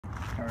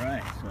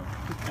Alright, so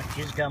I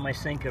just got my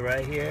sinker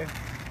right here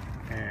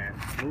and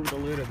moved a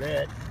little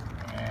bit,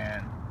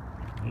 and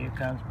here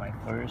comes my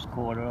first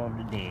quarter of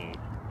the day.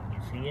 You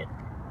see it?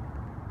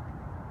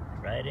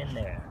 Right in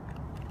there.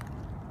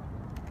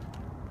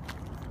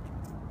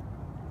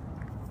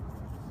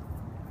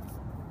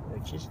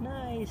 Which is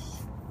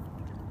nice.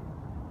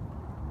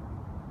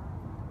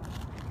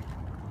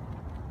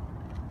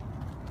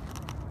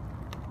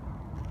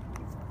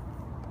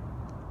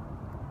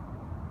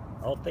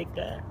 I'll take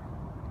that.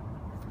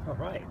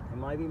 Alright, there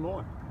might be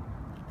more.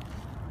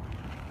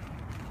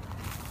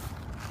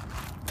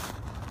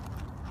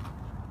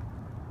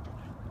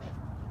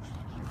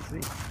 Let's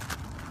see.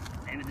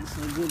 Maybe this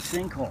is a good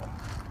sinkhole.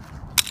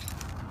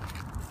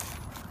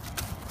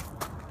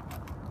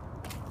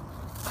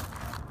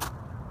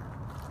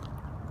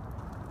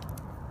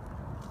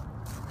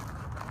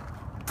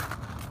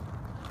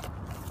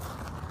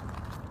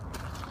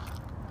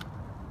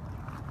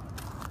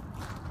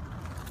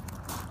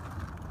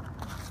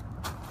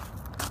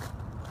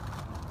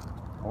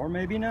 Or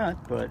maybe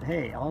not, but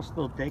hey, I'll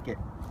still take it.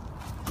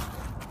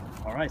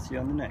 Alright, see you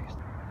on the next.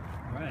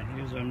 Alright,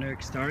 here's our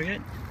next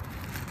target.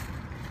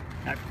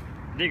 I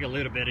dig a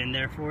little bit in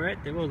there for it.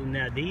 It wasn't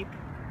that deep.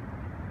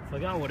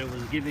 Forgot what it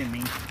was giving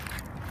me.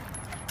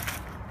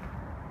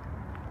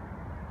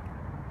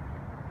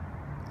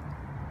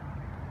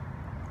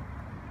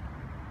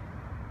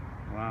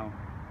 Wow,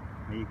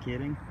 are you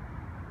kidding?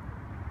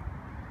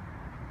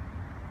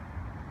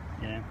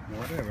 Yeah,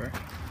 whatever.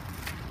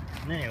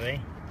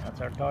 Anyway, that's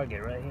our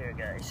target right here,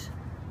 guys.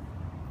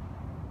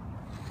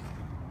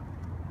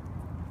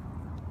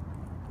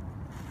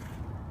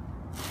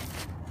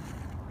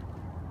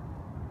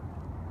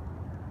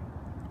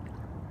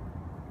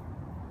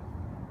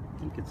 I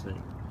think it's a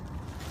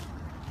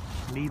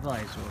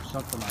Levi's or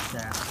something like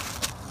that.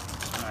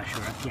 I'm not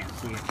sure, I can't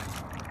see it.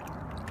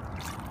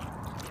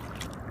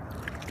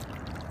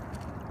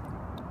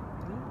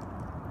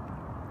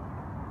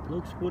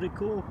 Looks pretty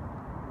cool.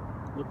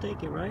 We'll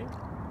take it, right?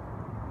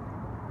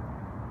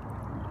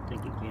 I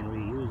think you can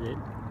reuse it.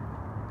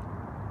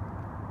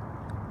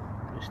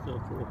 It's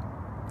still cool.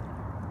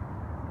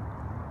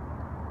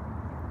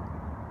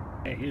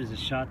 Okay, here's a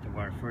shot of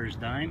our first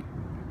dime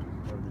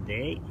of the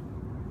day.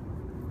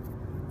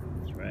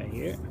 It's right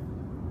here.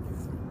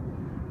 It's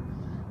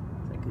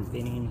like it's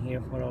been in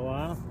here for a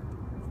while.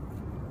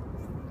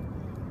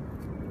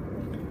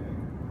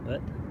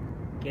 But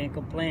can't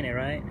complain it,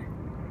 right?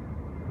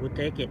 We'll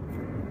take it.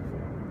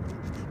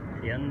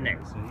 See you on the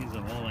next. So here's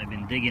the hole I've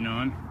been digging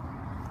on.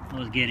 I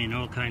was getting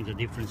all kinds of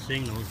different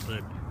signals,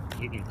 but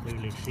you can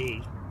clearly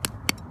see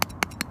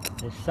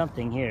there's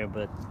something here.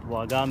 But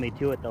what got me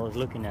to it, I was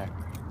looking at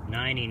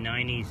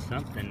 90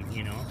 something,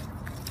 you know.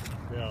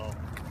 So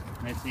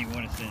let's see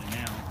what it says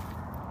now.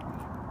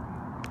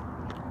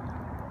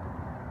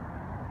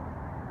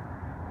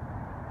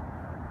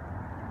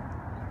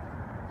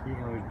 See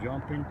how it's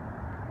jumping?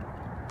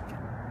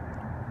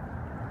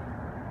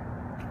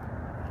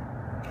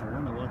 I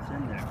wonder what's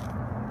in there.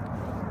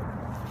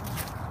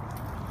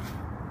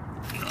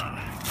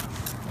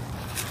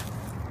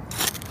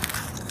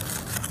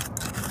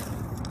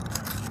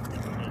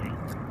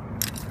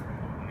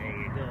 There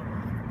you go.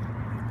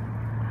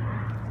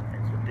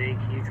 That's a big,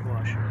 huge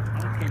washer.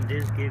 How can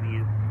this give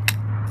you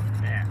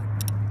that?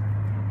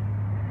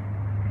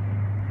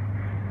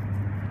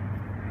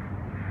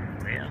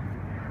 Well,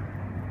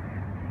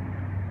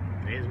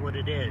 there's what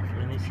it is.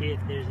 Let me see if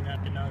there's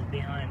nothing else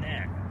behind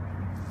there.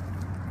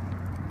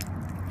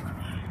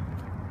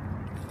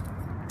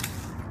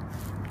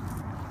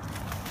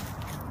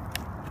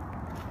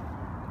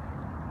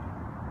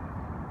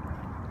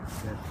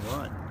 Guess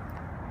what?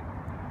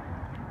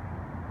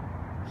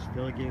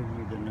 Still gives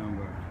me the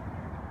number.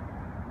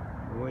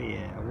 Oh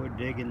yeah, we're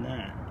digging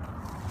that.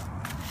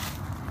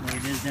 Maybe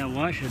there's that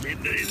washer.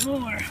 There's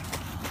more.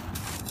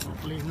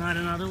 Hopefully it's not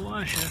another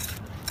washer.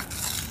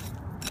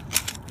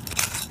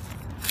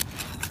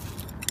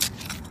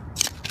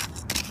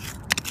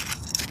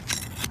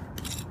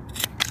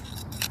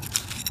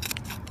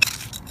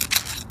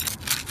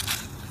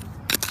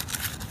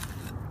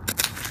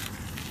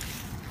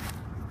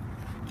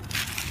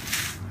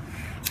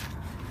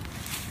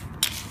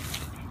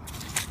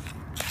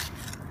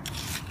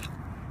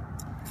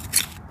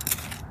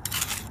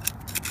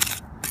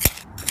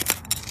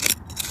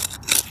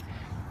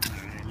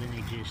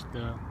 Just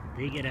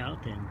dig it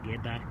out and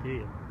get back to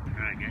you.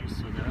 Alright guys,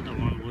 so the other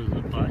one was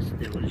a bust.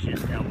 It was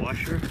just that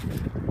washer.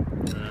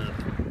 The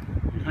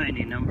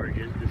 90 number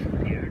just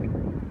disappeared.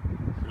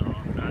 So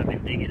now I've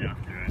been digging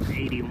after an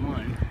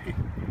 81.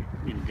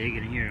 Been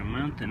digging here a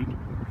mountain.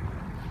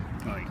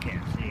 Oh, you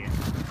can't see it.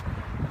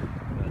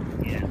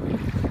 But yeah.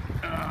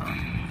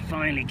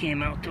 Finally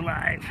came out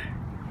alive.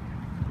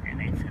 And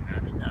it's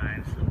another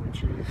dime, so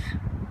which is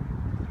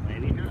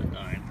maybe not a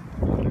dime.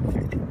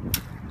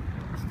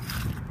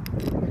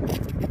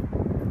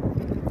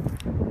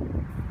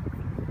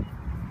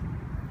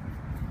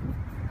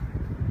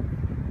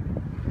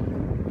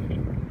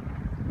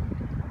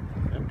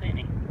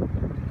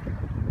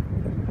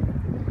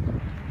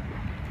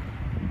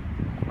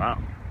 Wow.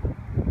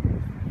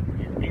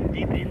 It's been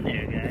deep in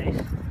there,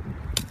 guys.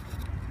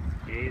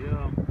 There you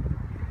go.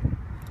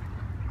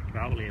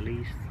 Probably at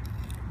least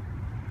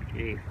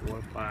 3,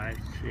 4, 5,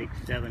 6,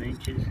 7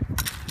 inches.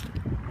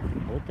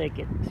 We'll take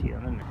it. See you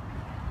in a minute.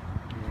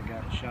 We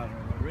got a shot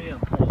of a real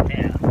pull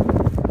tab.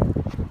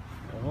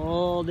 The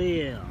whole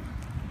deal.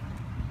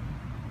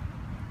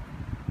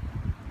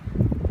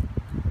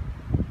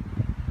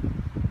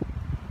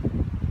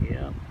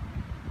 Yep.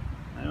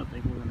 I don't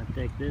think we're gonna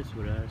take this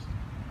with us.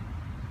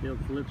 Still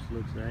flips,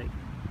 looks like.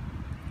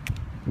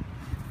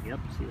 Yep.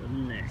 See you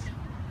in the next.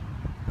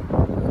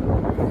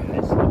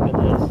 Guys, look at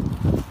this.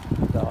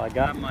 So I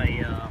got my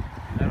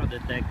metal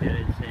detector.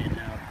 It's in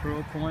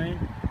Pro Coin.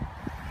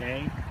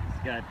 Okay,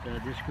 it's got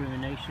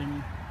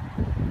discrimination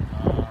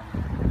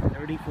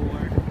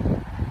 34,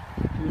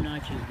 2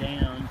 notches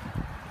down,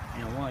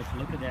 and watch.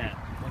 Look at that.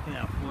 Look at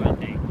that foil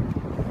thing.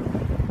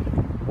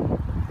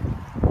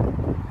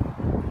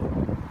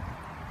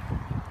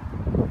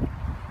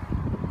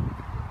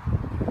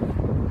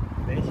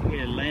 Basically,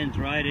 it lands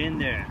right in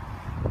there.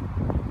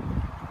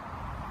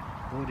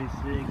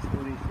 46,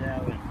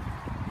 47.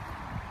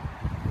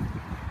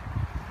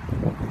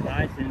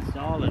 Nice and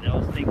solid. I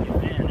was thinking,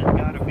 man, there's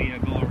got to be a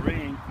gold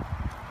ring.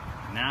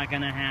 Not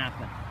gonna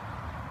happen.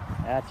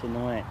 That's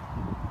annoying.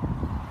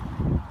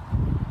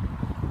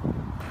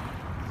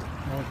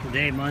 Well,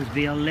 today must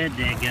be a lead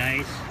day,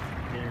 guys.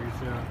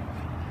 There's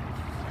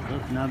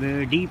look, not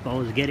very deep. I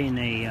was getting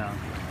a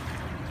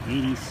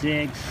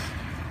 86,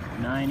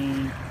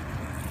 90.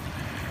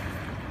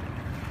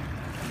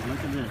 Look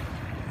at this.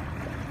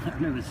 I've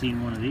never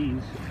seen one of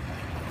these.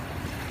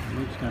 It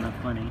looks kind of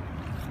funny.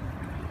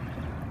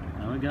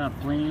 Now we got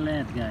plenty of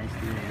leads, guys,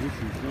 today. This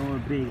is all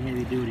big,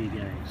 heavy duty,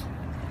 guys.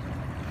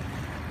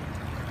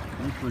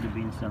 This would have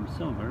been some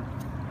silver.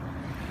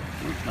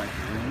 Looks like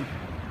a ring,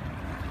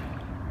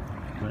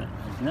 but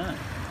it's not.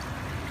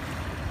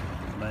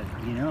 But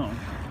you know,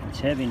 it's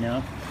heavy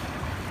enough.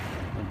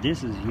 If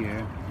this is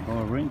here, the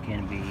gold ring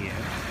can be here,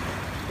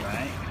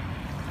 right?